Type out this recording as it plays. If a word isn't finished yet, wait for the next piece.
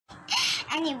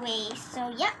Anyway, so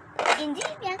yep, indeed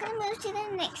we are gonna move to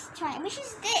the next one, which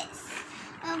is this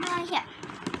over here.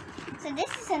 So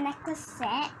this is a necklace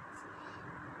set.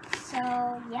 So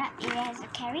yeah, it has a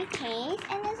carry case,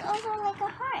 and there's also like a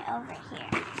heart over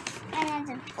here. And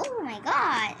then oh my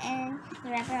god, and the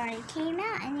wrapper already came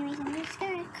out. Anyways, I'm just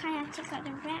gonna kind of take out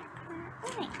the wrapper.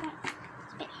 Oh my god,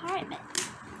 it's a bit hard, but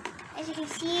as you can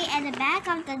see at the back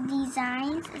of the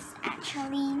designs is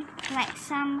actually like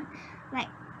some, like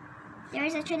there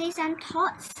is actually some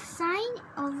TOTS sign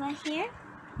over here,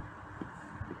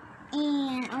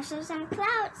 and also some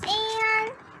clouds,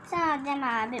 and some of them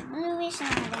are a bit bluish, some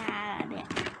of them are a bit,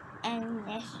 and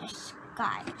there's just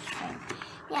sky. So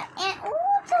yeah, and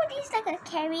also this like a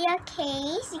carrier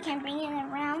case. You can bring it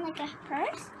around like a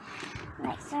purse,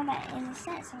 like so. But in the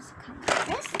set, it's also comes like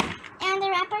this. And the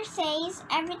wrapper says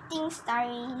everything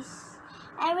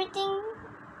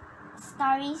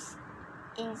stories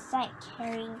inside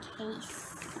carrying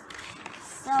case.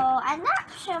 So I'm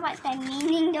not sure what's that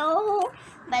meaning though.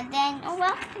 But then, oh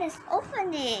well, let's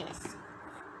open this.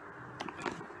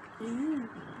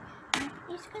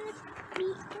 It's gonna be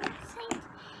inside.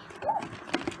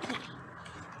 Okay.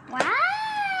 Wow.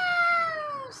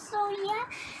 So yeah,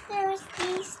 there's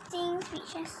these things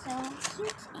which are so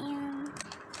cute, and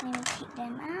let me take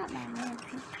them out. I'm gonna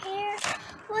prepare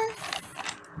with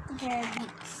their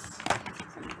beads.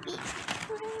 Some beads.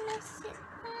 Mix it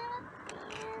up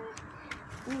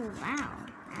and ooh, wow,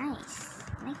 nice.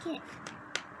 Like it.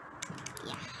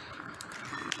 Yeah.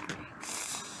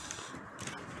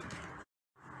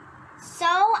 So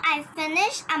I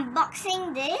finished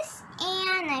unboxing this,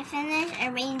 and I finished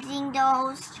arranging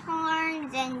those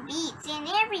charms and beads and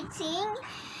everything.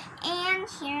 And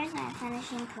here's my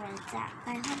finishing product.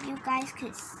 I hope you guys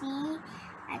could see.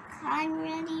 I can't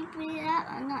really put it up,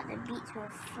 or not the beads will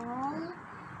fall.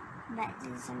 But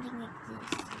this is something like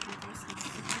this, if you guys can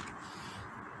see.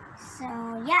 So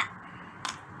yeah.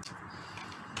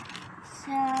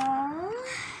 So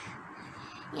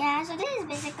yeah, so this is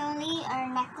basically our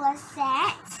necklace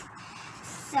set.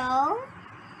 So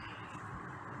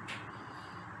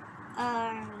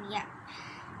yeah.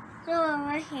 So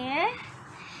over here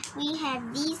we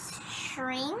have these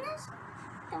strings.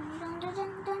 Dun, dun, dun,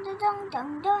 dun, dun, dun,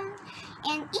 dun, dun.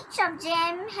 And each of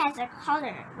them has a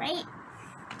color, right?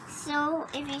 So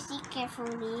if you see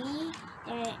carefully,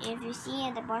 if you see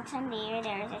at the bottom there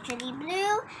is actually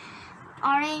blue,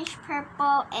 orange,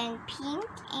 purple, and pink,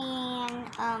 and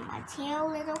a tail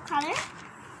little color.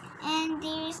 And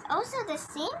there's also the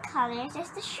same colors as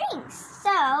the strings.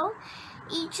 So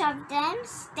each of them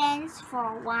stands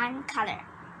for one color.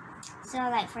 So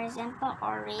like for example,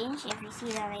 orange, if you see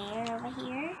the layer over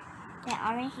here, that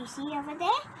orange you see over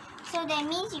there. So that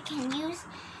means you can use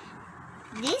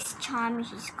this charm,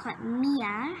 which is called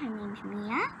Mia. Her name's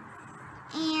Mia.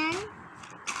 And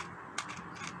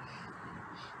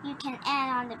you can add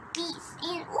on the beads,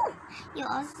 and ooh, you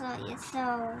also,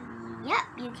 so yep,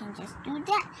 you can just do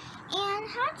that. And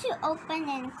how to open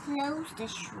and close the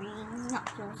string, not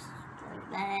close,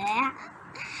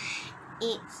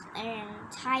 it's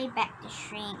tie back the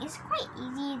string. It's quite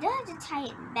easy, you don't have to tie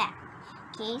it back.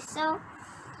 Okay, so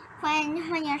when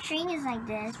your string is like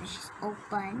this, which is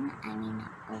open, I mean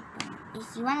not open,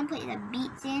 is you want to put the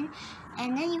beads in,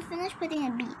 and then you finish putting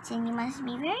the beads in. You must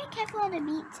be very careful of the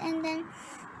beads, and then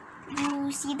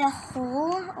you see the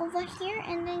hole over here,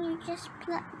 and then you just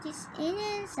plug this in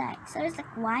inside. So it's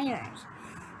like wires,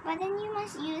 but then you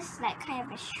must use like kind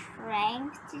of a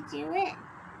strength to do it.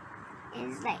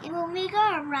 It's like it will wiggle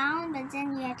around, but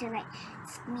then you have to like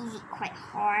squeeze it quite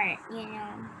hard, you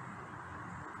know,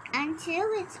 until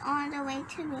it's all the way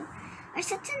to a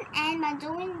certain end. But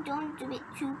don't do it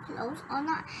too close, or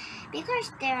not,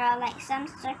 because there are like some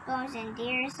circles and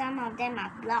there some of them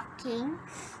are blocking.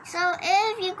 So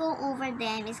if you go over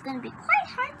them, it's going to be quite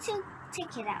hard to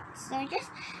take it out. So just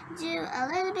do a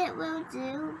little bit will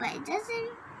do, but it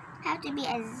doesn't have to be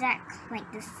exact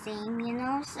like the same, you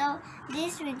know. So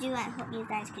this will do. I hope you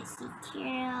guys could see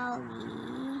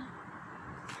clearly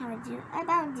how to do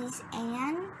about this.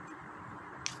 And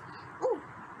ooh,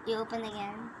 you open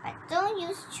again, but don't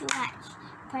use too much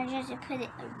pressure to put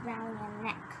it around your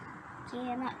neck.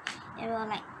 Okay, not it will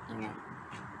like, you know.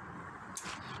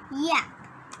 Yeah.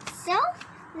 So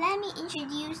let me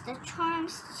introduce the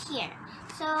charms here.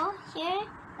 So here,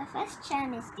 the first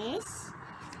charm is this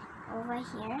over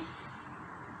here.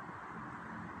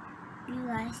 You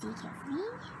guys see carefully.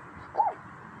 Oh,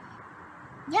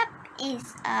 yep,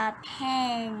 it's a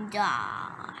panda,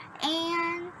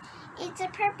 and it's a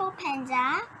purple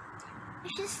panda,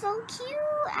 which is so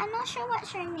cute. I'm not sure what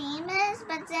her name is,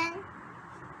 but then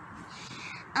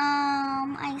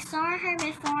I saw her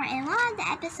before in one of the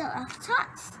episodes of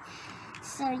TOTS.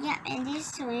 So yeah, and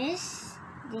this is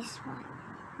this one,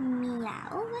 Mia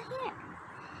over here.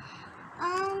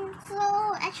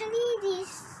 So actually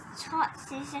this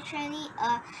TOTS is actually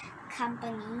a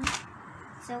company,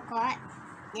 so-called,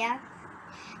 yeah,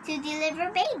 to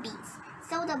deliver babies.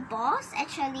 So the boss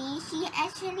actually, she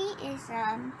actually is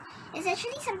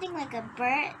actually something like a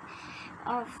bird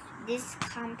of this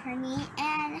company,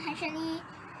 and actually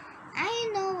I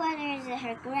don't know whether it's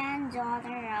her granddaughter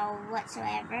or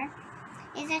whatsoever.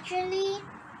 It's actually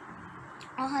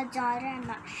her daughter, I'm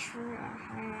not sure,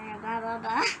 her blah blah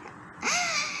blah.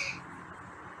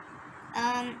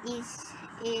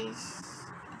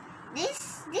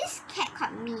 Is this cat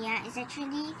called Mia is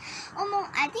actually almost,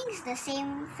 I think it's the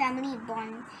same family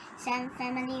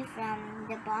from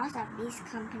the boss of this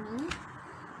company.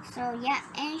 So yeah,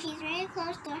 and she's very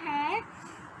close to her,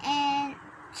 and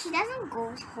she doesn't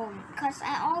go home because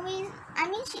I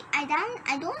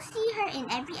don't see her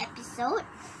in every episode,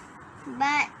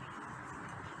 but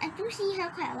I do see her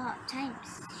quite a lot of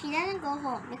times. She doesn't go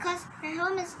home because her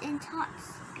home is in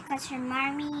TOTS, because her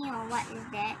mommy or what is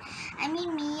that.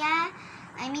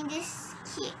 This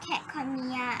cute cat called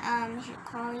Mia, we should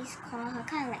always call her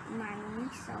kind of like mommy.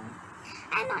 So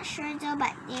I'm not sure though,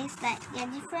 but there's like they're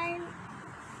different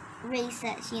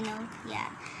races, you know, yeah.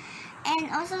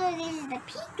 And also this is the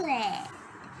piglet.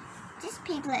 This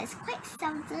piglet is quite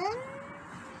seldom,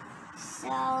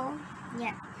 so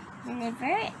yeah,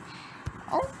 delivered.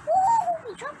 Oh, whoa,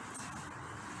 we dropped.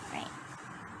 Right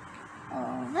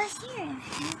over here,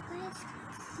 if you guys can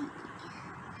see.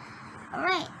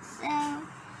 Alright, so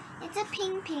it's a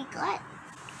pink piglet.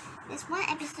 There's one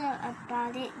episode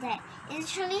about it that it's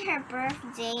actually her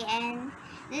birthday, and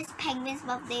this penguin's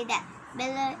birthday that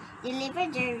Bella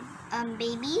delivered their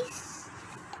babies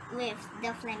with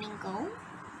the flamingo.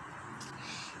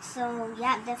 So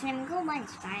yeah, the flamingo one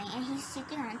is fine, and he's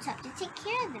sitting on top to take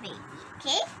care of the baby.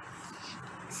 Okay,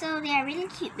 so they are really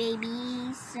cute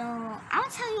babies. So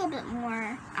I'll tell you a bit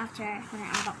more after when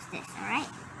I unbox this. All right.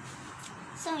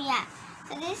 So yeah,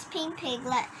 so this pink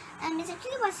piglet, it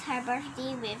actually was her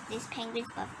birthday with this penguin's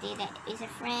birthday that is a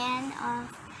friend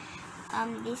of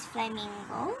this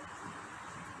flamingo,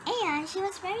 and she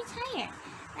was very tired.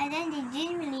 And then they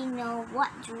didn't really know what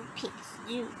do pigs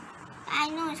do. I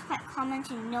know it's quite common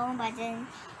to know, but then,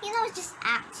 you know, it's just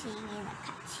acting in a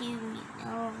cartoon, you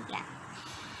know, yeah.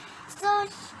 So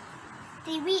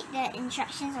they read the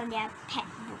instructions on their pet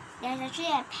book. There's actually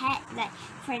a pet, like,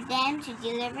 for them to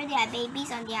deliver their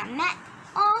babies on their mat.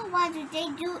 Or what do they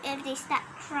do if they start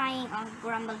crying or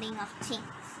grumbling of things?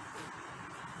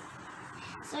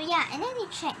 So yeah, and then they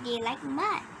check they like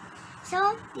mud.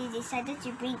 So they decided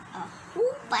to bring a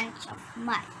whole bunch of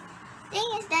mud.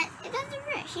 Thing is that it doesn't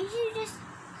work. She just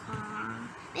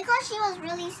because she was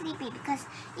really sleepy, because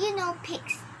you know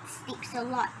pigs sleeps a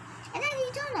lot. And then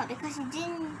they don't know because it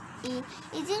didn't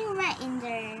write in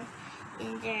their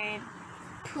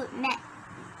put mat.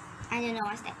 I don't know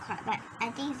what's that called, but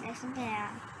I think it's like something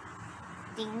like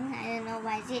thing. I don't know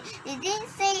what is it. They didn't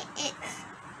say it's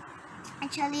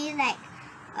actually like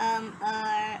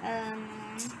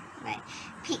like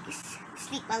pigs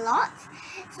sleep a lot,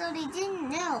 so they didn't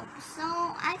know. So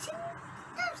I think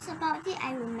that's about it.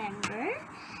 I remember,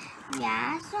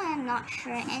 yeah. So I'm not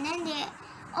sure. And then they,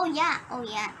 oh yeah.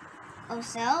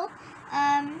 Also,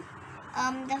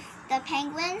 the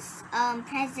penguins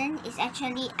present is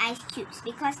actually ice cubes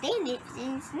because they live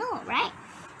in snow, right?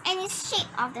 And it's shape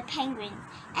of the penguin.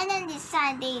 And then they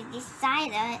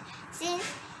decided since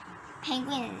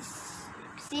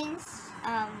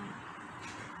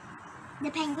the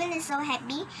penguin is so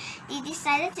happy, they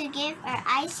decided to give an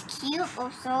ice cube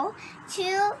also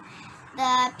to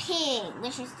the pig,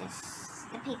 which is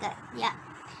the piglet, yeah.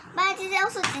 But it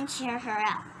also didn't cheer her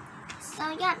up. So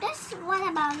yeah, that's what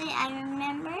about it. I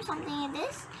remember something like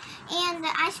this. And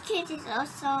the ice cube is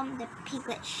also the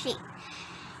piglet shape.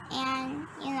 And,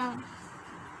 you know,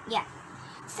 yeah.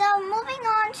 So moving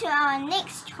on to our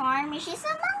next charm, which is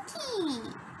a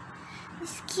monkey.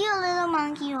 This cute little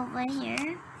monkey over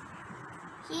here.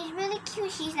 She's really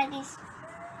cute. She's like this.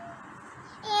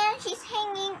 And she's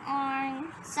hanging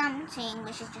on something,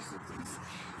 which is just this.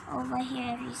 Over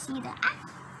here, if you see the app,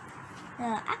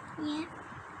 yeah.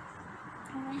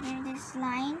 Over here, this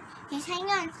line. She's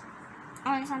hanging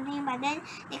on something, but then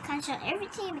they can't show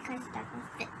everything because it doesn't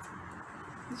fit.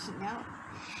 You know.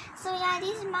 So yeah,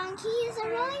 this monkey is a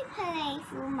really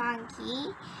playful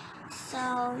monkey.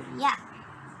 So yeah,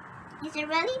 it's a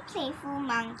really playful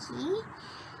monkey.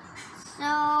 So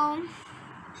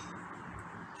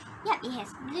yeah, it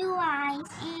has blue eyes,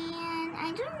 and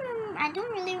I I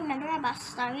don't really remember about the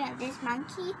story of this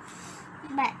monkey,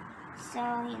 but so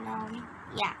you know,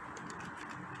 yeah.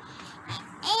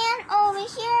 And over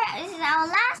here, this is our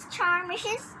last charm, which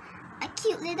is a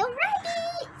cute little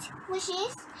rabbit, which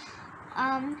is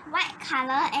white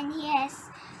color, and he has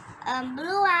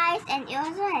blue eyes, and it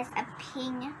also has a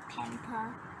pink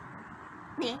pamper.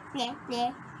 Okay.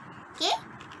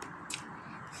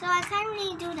 So I can't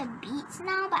really do the beats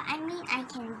now, but I mean I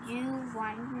can do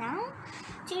one now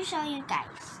to show you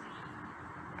guys.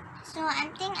 So I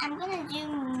think I'm gonna do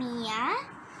Mia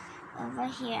over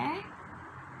here.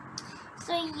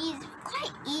 So it's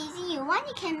quite easy. You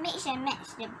can mix and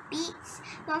match the beats,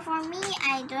 but for me,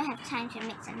 I don't have time to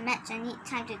mix and match. I need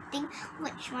time to think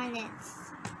which one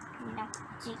is, you know,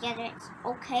 together. It's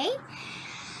okay.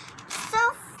 So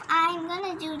I'm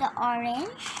gonna do the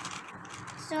orange.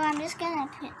 So I'm just gonna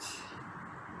put,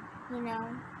 you know,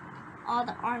 all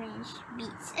the orange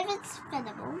beads if it's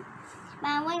fitable. But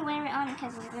I won't wear it on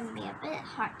because it's gonna be a bit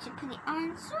hard to put it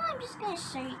on. So I'm just gonna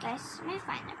show you guys my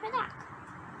final product.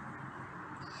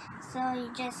 So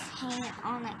you just hang it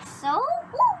on like so.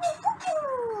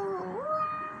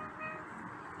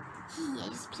 Yeah,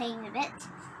 just playing a bit.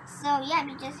 So yeah,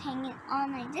 we just hang it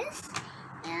on like this,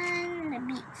 and the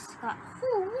beads got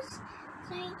holes.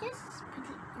 So you just put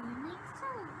it on like so,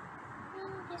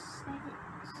 and you just let it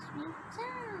sweep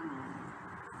down,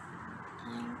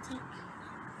 and take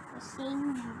the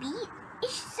same bead each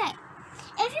side.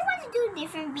 If you want to do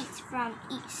different beats from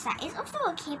each side, it's also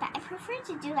okay, but I prefer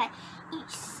to do like each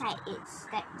side it's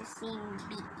like the same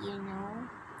beat, you know.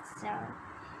 So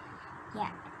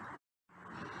yeah.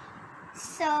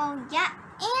 So yeah,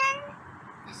 and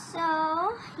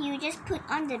so you just put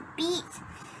on the beats.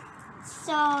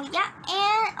 So yeah,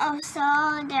 and also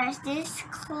there's this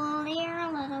clear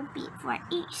little bead for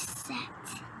each set.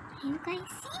 Can you guys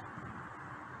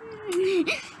see?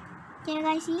 Can you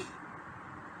guys see?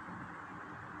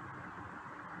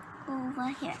 Over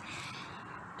here,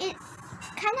 it's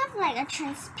kind of like a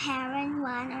transparent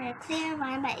one or a clear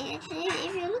one, but actually,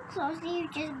 if you look closely, you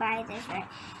just buy this, right?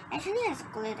 Actually, it has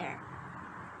glitter.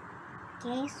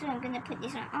 Okay, so I'm gonna put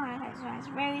this one on because this one's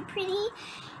very pretty,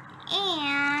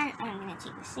 and I'm gonna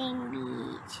take the same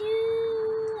bead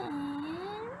too, and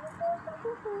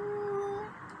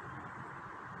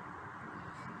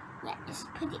yeah,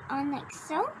 just put it on like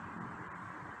so.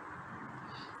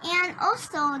 And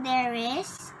also there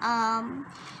is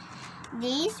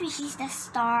this, which is the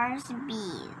stars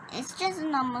bead. It's just a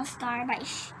normal star, but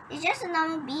it's just a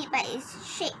normal bead, but it's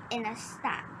shaped in a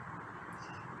star.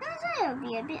 That's why it'll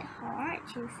be a bit hard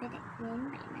to fit it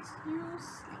in, but you must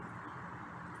use like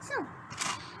so.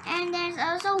 And there's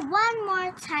also one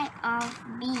more type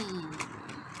of bead.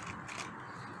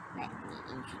 Let me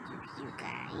introduce you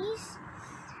guys.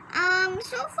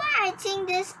 So far I think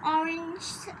this orange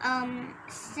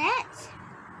set,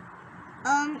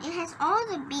 it has all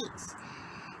the beads.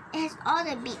 It has all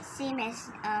the beads same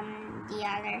as the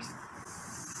other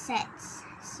sets.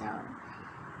 So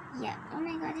yeah. Oh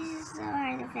my god, this is so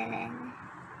hard to fit in.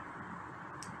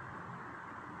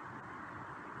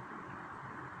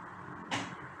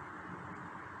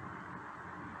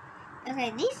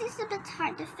 Okay, this is a bit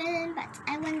hard to fit in, but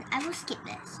I will skip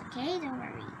this. Okay, don't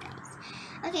worry, guys.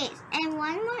 Okay, and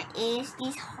one more is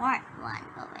this heart one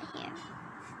over here.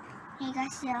 Can you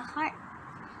guys see a heart?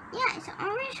 Yeah, it's an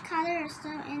orange color or so,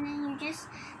 and then you just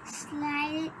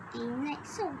slide it in like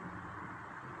so.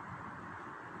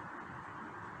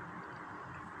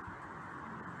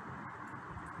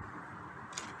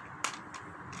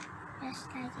 Just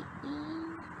slide it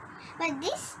in. But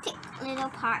this thick little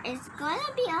part is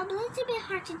gonna be a little bit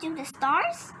hard to do the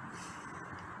stars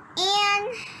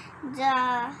and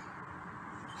the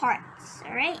hearts,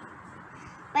 alright?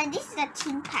 But this is the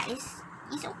thin part.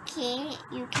 It's okay,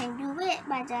 you can do it,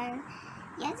 but then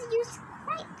you have to use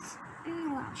quite a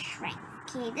lot of strength.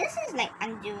 Okay, this is like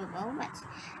undoable, but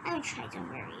I will try, don't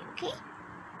worry, okay?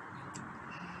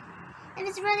 If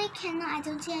it's really cannot, I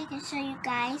don't think I can show you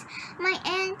guys my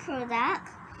end product.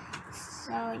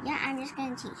 So yeah, I'm just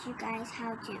gonna teach you guys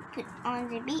how to put on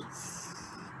the beads.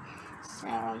 So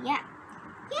yeah.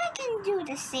 You can do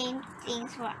the same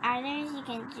things for others. You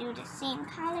can do the same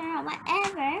color or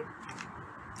whatever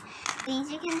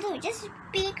things you can do. Just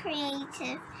be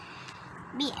creative.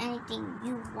 Be anything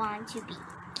you want to be.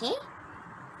 Okay?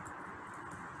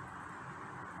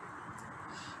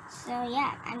 So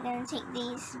yeah, I'm gonna take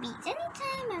these beads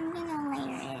anytime. I'm gonna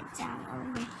layer it down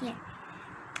over here.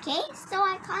 Okay? So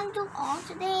I can't do all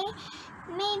today.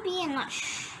 Maybe, I'm not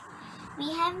sure.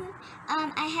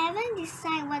 I haven't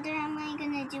decided whether I'm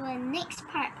gonna do a next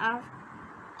part of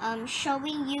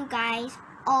showing you guys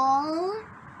all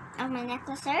of my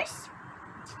necklaces.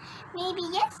 Maybe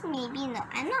yes, maybe no.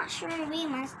 I'm not sure.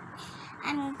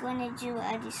 I'm gonna do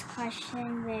a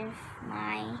discussion with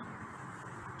my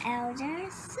elder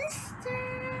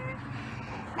sister.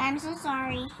 But I'm so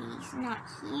sorry he's not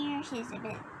here. He's a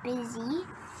bit busy.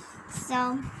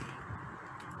 So,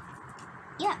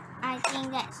 yeah, I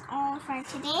think that's all for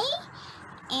today.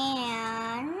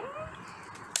 And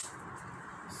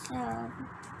so,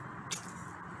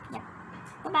 yep.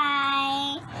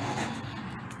 Bye-bye.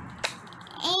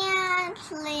 And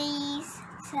please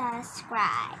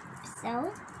subscribe.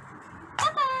 So,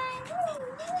 bye-bye.